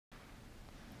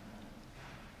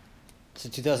It's a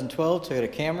 2012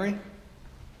 Toyota Camry.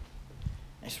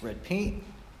 Nice red paint,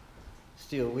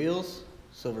 steel wheels,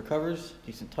 silver covers,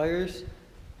 decent tires.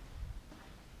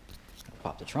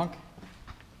 Pop the trunk.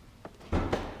 Let's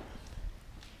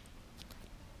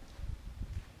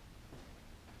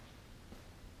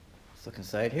look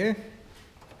inside here.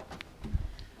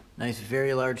 Nice,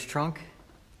 very large trunk.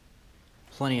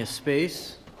 Plenty of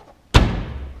space.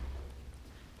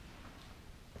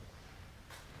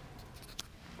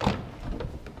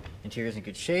 Interior's in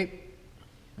good shape.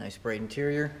 Nice bright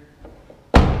interior.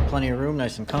 Plenty of room,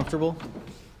 nice and comfortable.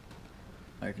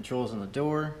 Our controls on the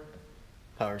door.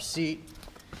 Power seat.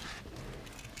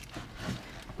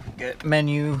 Got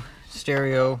menu,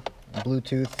 stereo,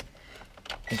 Bluetooth.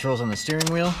 Controls on the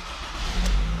steering wheel.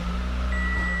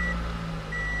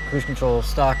 Cruise control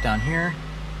stock down here.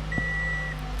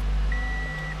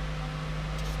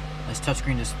 Nice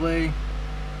touchscreen display.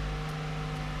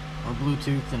 More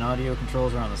Bluetooth and audio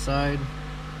controls are on the side.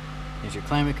 Here's your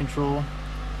climate control.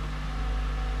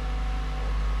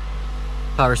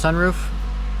 Power sunroof.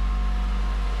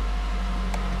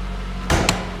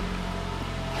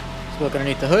 Let's look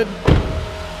underneath the hood.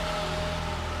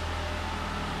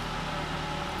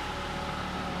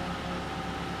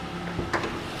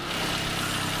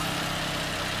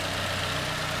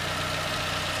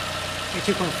 A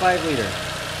 2.5 liter.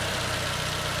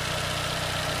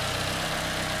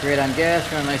 Great on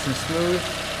gas, run nice and smooth.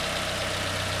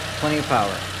 Plenty of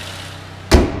power.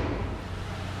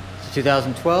 It's a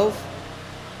 2012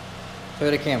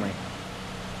 Toyota Camry.